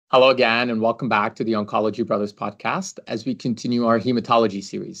Hello again, and welcome back to the Oncology Brothers podcast as we continue our hematology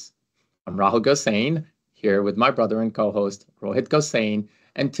series. I'm Rahul Gosain, here with my brother and co-host, Rohit Gosain,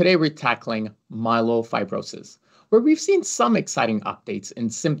 and today we're tackling myelofibrosis, where we've seen some exciting updates in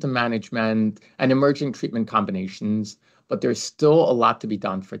symptom management and emerging treatment combinations, but there's still a lot to be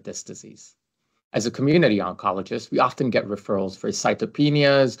done for this disease. As a community oncologist, we often get referrals for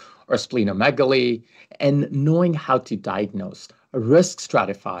cytopenias or splenomegaly, and knowing how to diagnose, risk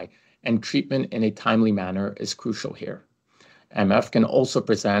stratify, and treatment in a timely manner is crucial here. MF can also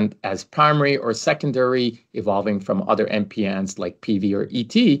present as primary or secondary, evolving from other MPNs like PV or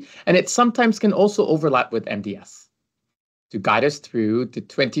ET, and it sometimes can also overlap with MDS. To guide us through the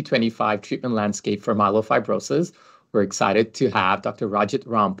 2025 treatment landscape for myelofibrosis, we're excited to have Dr. Raajit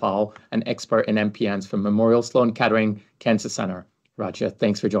Rampal, an expert in MPNs from Memorial Sloan Kettering Cancer Center. Rajit,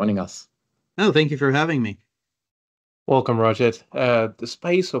 thanks for joining us. Oh, thank you for having me. Welcome, Rajit. The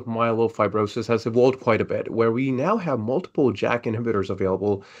space of myelofibrosis has evolved quite a bit, where we now have multiple JAK inhibitors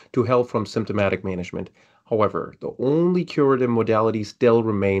available to help from symptomatic management. However, the only curative modality still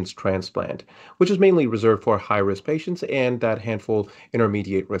remains transplant, which is mainly reserved for high-risk patients and that handful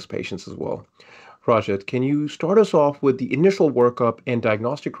intermediate-risk patients as well. Rajit, can you start us off with the initial workup and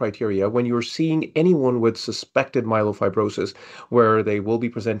diagnostic criteria when you're seeing anyone with suspected myelofibrosis, where they will be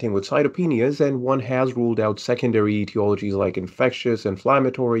presenting with cytopenias and one has ruled out secondary etiologies like infectious,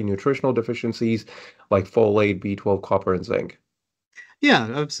 inflammatory, nutritional deficiencies like folate, B12, copper, and zinc?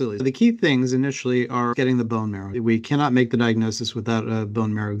 Yeah, absolutely. The key things initially are getting the bone marrow. We cannot make the diagnosis without a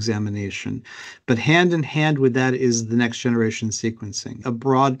bone marrow examination. But hand in hand with that is the next generation sequencing. A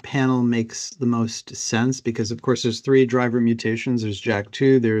broad panel makes the most sense because, of course, there's three driver mutations. There's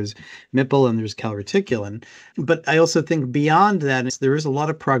JAK2, there's MPL, and there's calreticulin. But I also think beyond that, there is a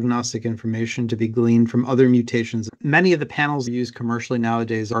lot of prognostic information to be gleaned from other mutations. Many of the panels used commercially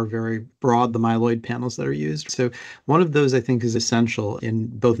nowadays are very broad, the myeloid panels that are used. So one of those, I think, is essential in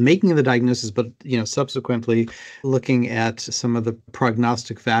both making the diagnosis, but subsequently looking at some of the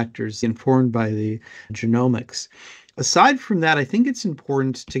prognostic factors informed by the genomics. Aside from that, I think it's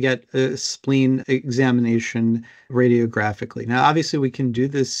important to get a spleen examination radiographically. Now, obviously, we can do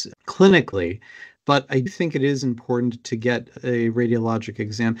this clinically, but I think it is important to get a radiologic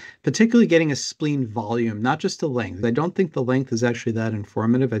exam, particularly getting a spleen volume, not just the length. I don't think the length is actually that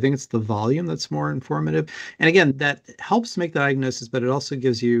informative. I think it's the volume that's more informative. And again, that helps make the diagnosis, but it also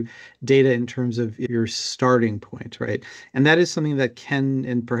gives you data in terms of your starting point, right? And that is something that can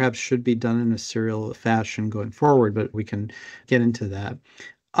and perhaps should be done in a serial fashion going forward, but we can get into that.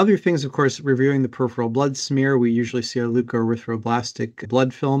 Other things, of course, reviewing the peripheral blood smear. We usually see a leukoerythroblastic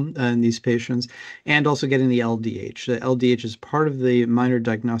blood film in these patients, and also getting the LDH. The LDH is part of the minor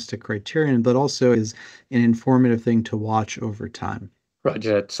diagnostic criterion, but also is an informative thing to watch over time.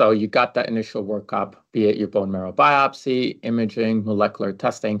 Rajit, so you got that initial workup, be it your bone marrow biopsy, imaging, molecular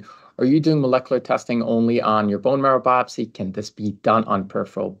testing. Are you doing molecular testing only on your bone marrow biopsy? Can this be done on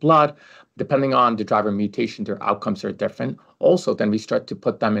peripheral blood? Depending on the driver mutation, their outcomes are different. Also, then we start to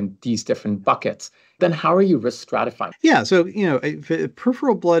put them in these different buckets. Then how are you risk stratifying? Yeah, so,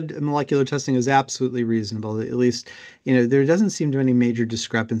 peripheral blood molecular testing is absolutely reasonable. At least, there doesn't seem to be any major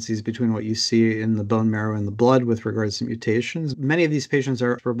discrepancies between what you see in the bone marrow and the blood with regards to mutations. Many of these patients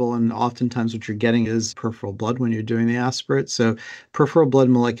are peripheral, and oftentimes what you're getting is peripheral blood when you're doing the aspirate. So peripheral blood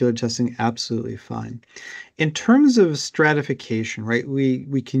molecular testing, absolutely fine. In terms of stratification, right,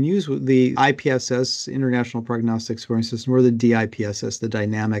 we can use the IPSS, International Prognostic Scoring System, or the DIPSS, the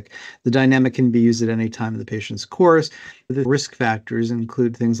dynamic. The dynamic can be used at any time in the patient's course. The risk factors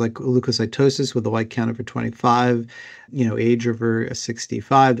include things like leukocytosis with a white count over 25, age over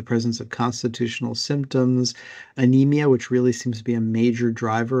 65, the presence of constitutional symptoms, anemia, which really seems to be a major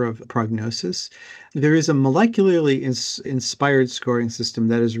driver of prognosis. There is a molecularly inspired scoring system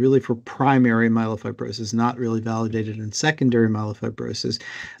that is really for primary myelofibrosis, not really validated in secondary myelofibrosis.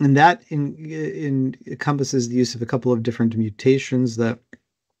 And that encompasses the use of a couple of different mutations that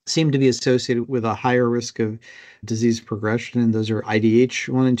seem to be associated with a higher risk of disease progression, and those are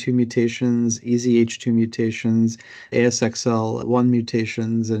IDH1 and 2 mutations, EZH2 mutations, ASXL1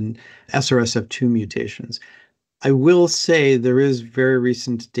 mutations, and SRSF2 mutations. I will say there is very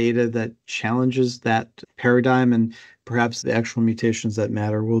recent data that challenges that paradigm, and perhaps the actual mutations that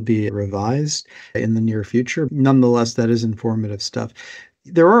matter will be revised in the near future. Nonetheless, that is informative stuff.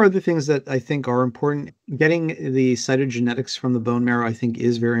 There are other things that I think are important. Getting the cytogenetics from the bone marrow, I think,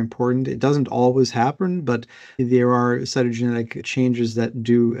 is very important. It doesn't always happen, but there are cytogenetic changes that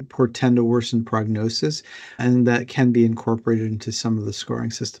do portend a worsened prognosis, and that can be incorporated into some of the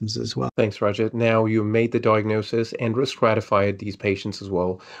scoring systems as well. Thanks, Raajit. Now you made the diagnosis and risk stratified these patients as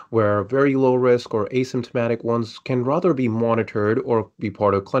well, where very low risk or asymptomatic ones can rather be monitored or be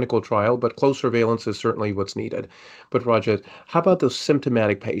part of a clinical trial, but close surveillance is certainly what's needed. But Raajit, how about those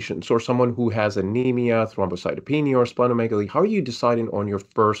symptomatic patients or someone who has anemia, thrombocytopenia, or splenomegaly? How are you deciding on your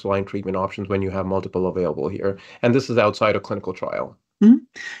first line treatment options when you have multiple available here? And this is outside a clinical trial. Mhm.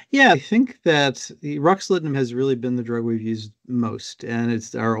 Yeah, I think that the Ruxolitinib has really been the drug we've used most, and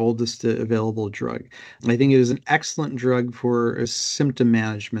it's our oldest available drug. I think it is an excellent drug for symptom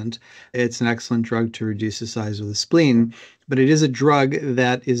management. It's an excellent drug to reduce the size of the spleen, but it is a drug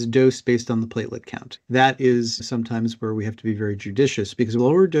that is dosed based on the platelet count. That is sometimes where we have to be very judicious, because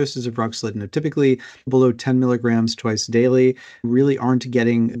lower doses of Ruxolitinib, typically below 10 milligrams twice daily, really aren't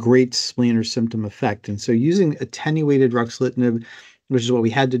getting great spleen or symptom effect. And so using attenuated Ruxolitinib, which is what we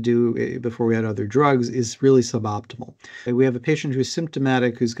had to do before we had other drugs, is really suboptimal. We have a patient who's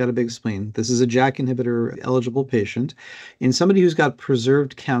symptomatic, who's got a big spleen. This is a JAK inhibitor eligible patient. In somebody who's got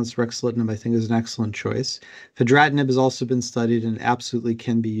preserved counts, Ruxolitinib, I think, is an excellent choice. Fedratinib has also been studied and absolutely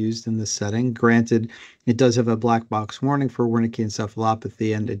can be used in this setting. Granted, it does have a black box warning for Wernicke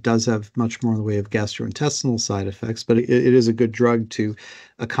encephalopathy, and it does have much more in the way of gastrointestinal side effects, but it is a good drug to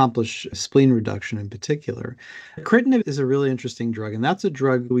accomplish spleen reduction in particular. Pacritinib is a really interesting drug, and that's a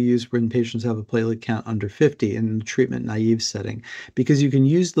drug we use when patients have a platelet count under 50 in the treatment-naive setting, because you can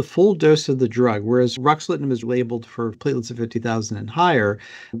use the full dose of the drug, whereas Ruxolitinib is labeled for platelets of 50,000 and higher.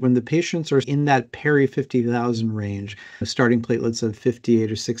 When the patients are in that peri-50,000 range, starting platelets of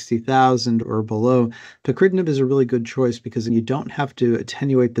 58 or 60,000 or below, Pacritinib is a really good choice because you don't have to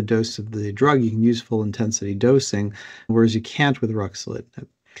attenuate the dose of the drug. You can use full intensity dosing, whereas you can't with Ruxolitinib.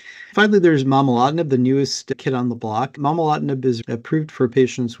 Finally, there's Momelotinib, the newest kid on the block. Momelotinib is approved for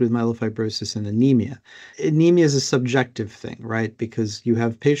patients with myelofibrosis and anemia. Anemia is a subjective thing, right? Because you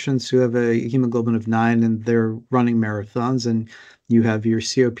have patients who have a hemoglobin of 9 and they're running marathons, and you have your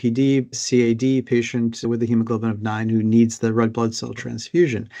COPD, CAD patient with a hemoglobin of 9 who needs the red blood cell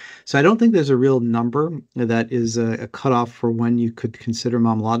transfusion. So I don't think there's a real number that is a cutoff for when you could consider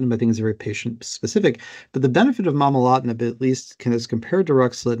Momelotinib. I think it's very patient specific. But the benefit of Momelotinib, at least as compared to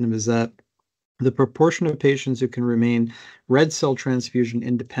Ruxolitinib, is that the proportion of patients who can remain red cell transfusion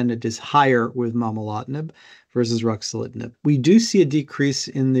independent is higher with Momelotinib versus Ruxolitinib. We do see a decrease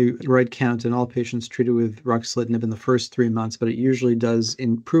in the red count in all patients treated with Ruxolitinib in the first 3 months, but it usually does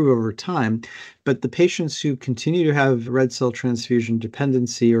improve over time. But the patients who continue to have red cell transfusion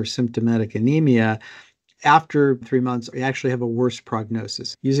dependency or symptomatic anemia, after 3 months, we actually have a worse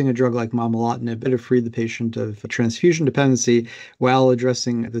prognosis. Using a drug like Momelotinib to free the patient of transfusion dependency while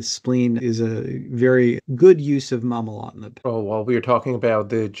addressing the spleen is a very good use of Momelotinib. Oh, while we are talking about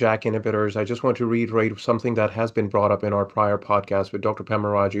the JAK inhibitors, I just want to reiterate something that has been brought up in our prior podcast with Dr.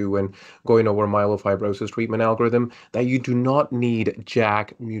 Pemaraju when going over myelofibrosis treatment algorithm, that you do not need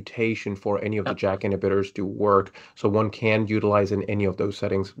JAK mutation for any of the JAK inhibitors to work. So one can utilize in any of those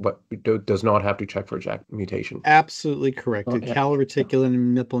settings, but does not have to check for JAK mutation. Absolutely correct. Okay. Calreticulin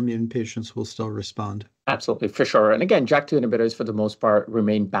and MPL mutant patients will still respond. Absolutely, for sure. And again, JAK2 inhibitors, for the most part,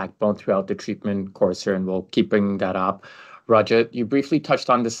 remain backbone throughout the treatment course here, and we'll keep bringing that up. Raajit, you briefly touched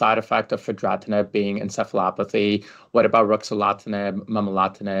on the side effect of Fedratinib being encephalopathy. What about Ruxolitinib,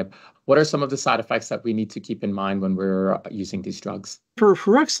 Momelotinib? What are some of the side effects that we need to keep in mind when we're using these drugs? For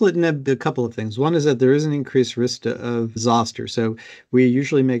Ruxolitinib, a couple of things. One is that there is an increased risk of zoster. So we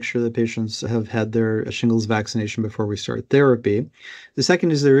usually make sure that patients have had their shingles vaccination before we start therapy. The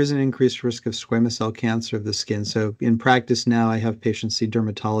second is there is an increased risk of squamous cell cancer of the skin. So in practice now, I have patients see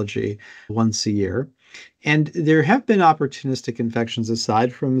dermatology once a year. And there have been opportunistic infections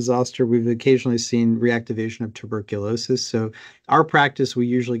aside from zoster. We've occasionally seen reactivation of tuberculosis. So our practice, we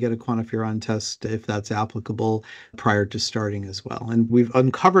usually get a quantiferon test if that's applicable prior to starting as well. And we've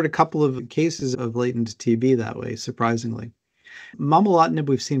uncovered a couple of cases of latent TB that way, surprisingly. Momelotinib,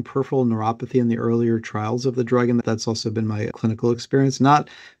 we've seen peripheral neuropathy in the earlier trials of the drug, and that's also been my clinical experience. Not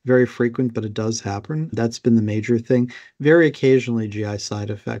very frequent, but it does happen. That's been the major thing. Very occasionally, GI side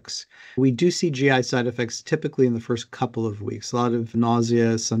effects. We do see GI side effects typically in the first couple of weeks. A lot of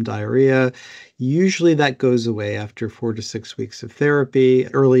nausea, some diarrhea. Usually that goes away after 4 to 6 weeks of therapy.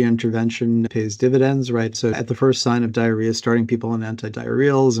 Early intervention pays dividends, right? So at the first sign of diarrhea, starting people on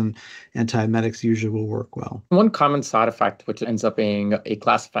antidiarrheals and antiemetics usually will work well. One common side effect, which which ends up being a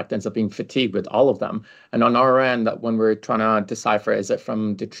class effect, ends up being fatigue with all of them. And on our end, when we're trying to decipher, is it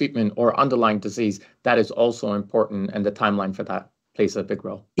from the treatment or underlying disease, that is also important, and the timeline for that plays a big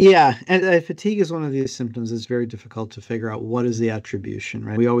role. Yeah, and fatigue is one of these symptoms that's very difficult to figure out what is the attribution,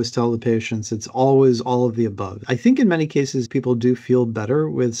 right? We always tell the patients it's always all of the above. I think in many cases people do feel better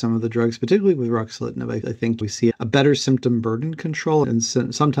with some of the drugs, particularly with Ruxolitinib. I think we see a better symptom burden control, and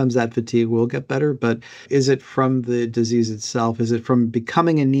sometimes that fatigue will get better, but is it from the disease itself? Is it from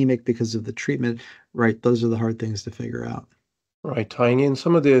becoming anemic because of the treatment? Right, those are the hard things to figure out. Right, tying in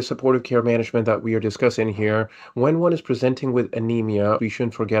some of the supportive care management that we are discussing here, when one is presenting with anemia, we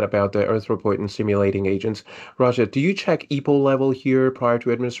shouldn't forget about the erythropoietin-stimulating agents. Raja, do you check EPO level here prior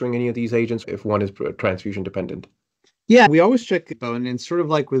to administering any of these agents if one is transfusion dependent? Yeah, we always check EPO, and it's sort of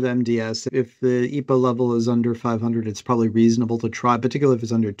like with MDS. If the EPO level is under 500, it's probably reasonable to try, particularly if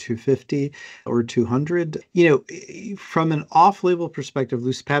it's under 250 or 200. From an off-label perspective,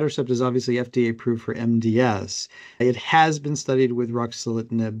 luspatercept is obviously FDA approved for MDS. It has been studied with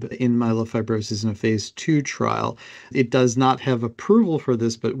Ruxolitinib in myelofibrosis in a phase 2 trial. It does not have approval for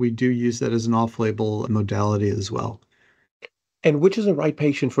this, but we do use that as an off-label modality as well. And which is the right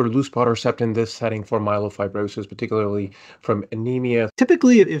patient for luspatercept in this setting for myelofibrosis, particularly from anemia?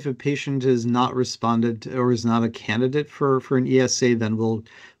 Typically, if a patient has not responded or is not a candidate for an ESA, then we'll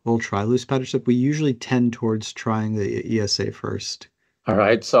try luspatercept. We usually tend towards trying the ESA first. All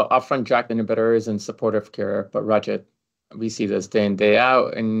right. So upfront JAK inhibitors and supportive care, but Rajat, we see this day in, day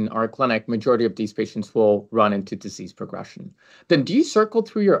out in our clinic. Majority of these patients will run into disease progression. Then do you circle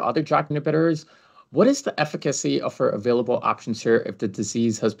through your other JAK inhibitors? What is the efficacy of our available options here if the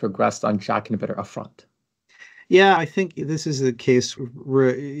disease has progressed on JAK inhibitor upfront? Yeah, I think this is a case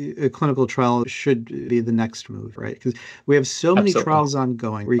where a clinical trial should be the next move, right? Because we have so many trials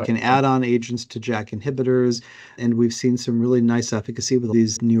ongoing where you can add on agents to JAK inhibitors, and we've seen some really nice efficacy with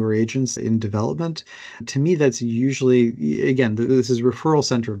these newer agents in development. To me, that's usually, again, this is referral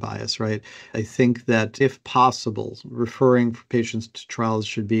center bias, right? I think that if possible, referring patients to trials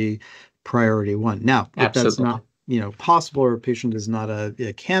should be priority one. Now, if that's not possible, or a patient is not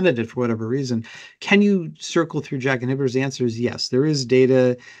a candidate for whatever reason, can you circle through JAK inhibitors? The answer is yes. There is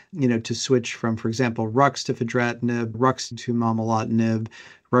data, to switch from, for example, Rux to Fedratinib, Rux to Momelotinib,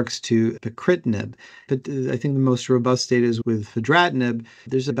 Rux to Pacritinib. But I think the most robust data is with Fedratinib.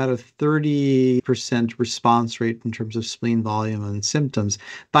 There's about a 30% response rate in terms of spleen volume and symptoms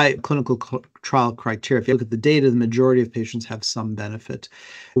by clinical trial criteria. If you look at the data, the majority of patients have some benefit.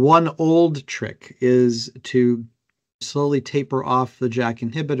 One old trick is to slowly taper off the JAK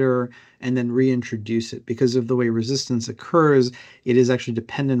inhibitor and then reintroduce it. Because of the way resistance occurs, it is actually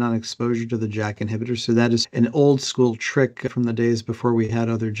dependent on exposure to the JAK inhibitor. So that is an old school trick from the days before we had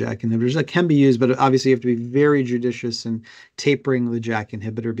other JAK inhibitors that can be used, but obviously you have to be very judicious in tapering the JAK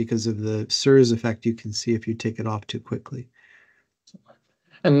inhibitor because of the SIRS effect you can see if you take it off too quickly.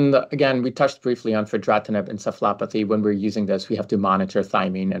 And again, we touched briefly on Fedratinib encephalopathy. When we're using this, we have to monitor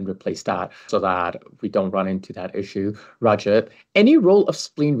thymine and replace that so that we don't run into that issue. Rajat, any role of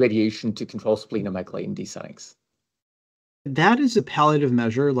spleen radiation to control splenomegaly in these settings? That is a palliative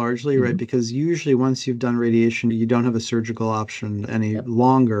measure largely, right? Because usually once you've done radiation, you don't have a surgical option any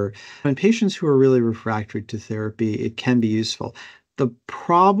longer. In patients who are really refractory to therapy, it can be useful. The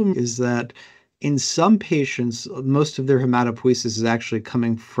problem is that in some patients, most of their hematopoiesis is actually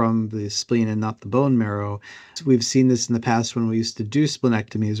coming from the spleen and not the bone marrow. So we've seen this in the past when we used to do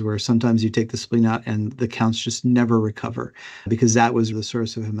splenectomies, where sometimes you take the spleen out and the counts just never recover because that was the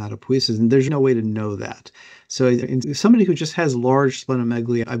source of hematopoiesis. And there's no way to know that. So in somebody who just has large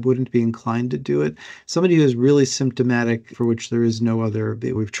splenomegaly, I wouldn't be inclined to do it. Somebody who is really symptomatic, for which there is no other,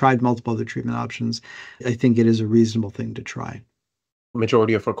 we've tried multiple other treatment options, I think it is a reasonable thing to try.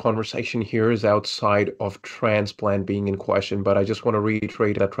 Majority of our conversation here is outside of transplant being in question, but I just want to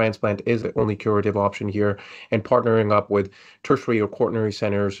reiterate that transplant is the only curative option here, and partnering up with tertiary or quaternary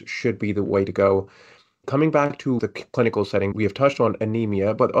centers should be the way to go. Coming back to the clinical setting, we have touched on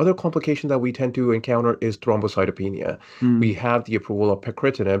anemia, but other complication that we tend to encounter is thrombocytopenia. We have the approval of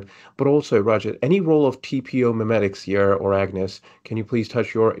Pacritinib, but also, Rajat, any role of TPO mimetics here or Agnes? Can you please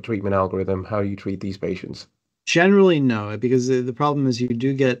touch your treatment algorithm? How do you treat these patients? Generally, no, because the problem is you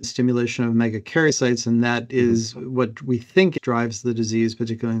do get stimulation of megakaryocytes, and that is what we think drives the disease,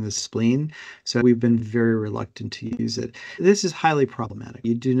 particularly in the spleen. So we've been very reluctant to use it. This is highly problematic.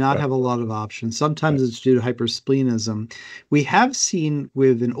 You do not have a lot of options. Sometimes it's due to hypersplenism. We have seen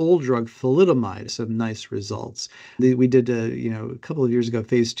with an old drug, thalidomide, some nice results. We did a couple of years ago,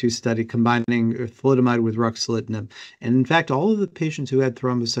 phase 2 study combining thalidomide with Ruxolitinib. And in fact, all of the patients who had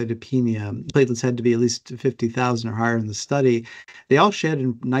thrombocytopenia, platelets had to be at least 50,000. 3,000 or higher in the study, they all showed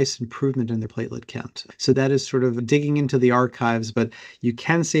a nice improvement in their platelet count. So that is sort of digging into the archives, but you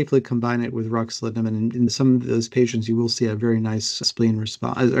can safely combine it with Ruxolitinib. And in some of those patients, you will see a very nice spleen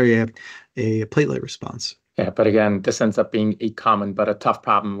response or a platelet response. Yeah, but again, this ends up being a common but a tough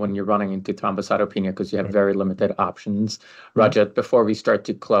problem when you're running into thrombocytopenia because you have very limited options. Raajit, before we start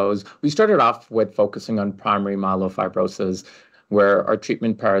to close, we started off with focusing on primary myelofibrosis, where our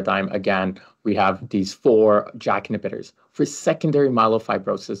treatment paradigm, again, we have these 4 JAK inhibitors. For secondary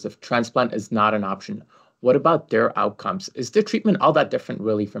myelofibrosis, if transplant is not an option, what about their outcomes? Is the treatment all that different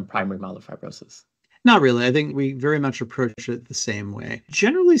really from primary myelofibrosis? Not really. I think we very much approach it the same way.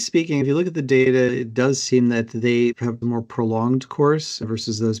 Generally speaking, if you look at the data, it does seem that they have a more prolonged course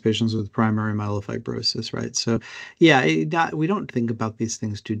versus those patients with primary myelofibrosis, right? So, yeah, we don't think about these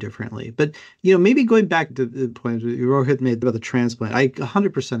things too differently. But, maybe going back to the point Rohit made about the transplant, I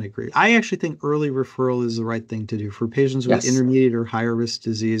 100% agree. I actually think early referral is the right thing to do for patients with intermediate or higher risk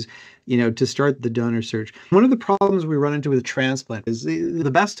disease. To start the donor search. One of the problems we run into with transplant is the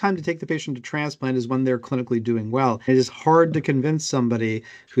best time to take the patient to transplant is when they're clinically doing well. It is hard to convince somebody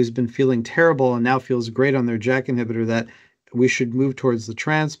who's been feeling terrible and now feels great on their JAK inhibitor that we should move towards the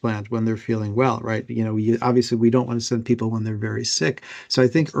transplant when they're feeling well, right? Obviously we don't want to send people when they're very sick. So I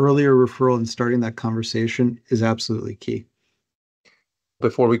think earlier referral and starting that conversation is absolutely key.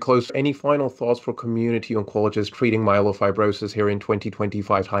 Before we close, any final thoughts for community oncologists treating myelofibrosis here in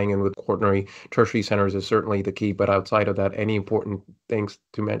 2025? Tying in with quaternary tertiary centers is certainly the key, but outside of that, any important things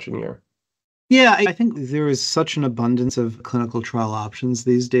to mention here? Yeah, I think there is such an abundance of clinical trial options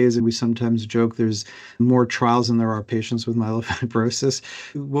these days, and we sometimes joke there's more trials than there are patients with myelofibrosis.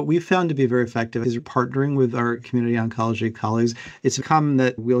 What we've found to be very effective is partnering with our community oncology colleagues. It's common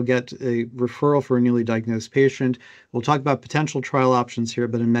that we'll get a referral for a newly diagnosed patient. We'll talk about potential trial options here,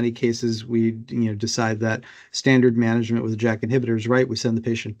 but in many cases, we decide that standard management with JAK inhibitors, right? We send the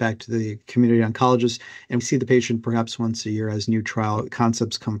patient back to the community oncologist, and we see the patient perhaps once a year as new trial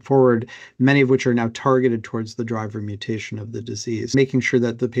concepts come forward. Many of which are now targeted towards the driver mutation of the disease, making sure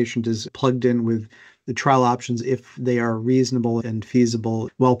that the patient is plugged in with the trial options if they are reasonable and feasible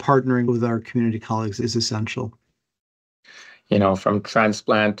while partnering with our community colleagues is essential. From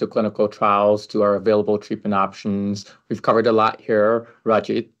transplant to clinical trials to our available treatment options, we've covered a lot here.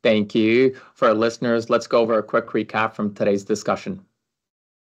 Raajit, thank you. For our listeners, let's go over a quick recap from today's discussion.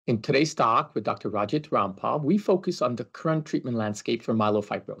 In today's talk with Dr. Raajit Rampal, we focus on the current treatment landscape for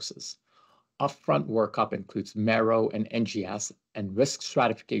myelofibrosis. Upfront workup includes marrow and NGS and risk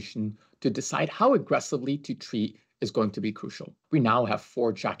stratification to decide how aggressively to treat is going to be crucial. We now have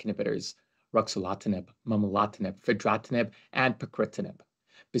 4 JAK inhibitors, Ruxolitinib, Momelotinib, Fedratinib, and Pacritinib.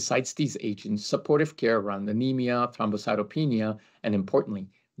 Besides these agents, supportive care around anemia, thrombocytopenia, and importantly,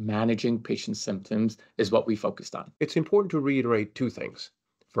 managing patient symptoms is what we focused on. It's important to reiterate 2 things.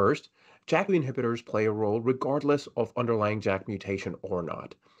 First, JAK inhibitors play a role regardless of underlying JAK mutation or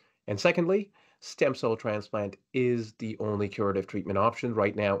not. And secondly, stem cell transplant is the only curative treatment option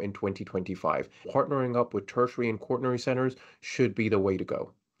right now in 2025. Partnering up with tertiary and quaternary centers should be the way to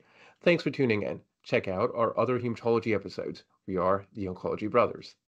go. Thanks for tuning in. Check out our other hematology episodes. We are the Oncology Brothers.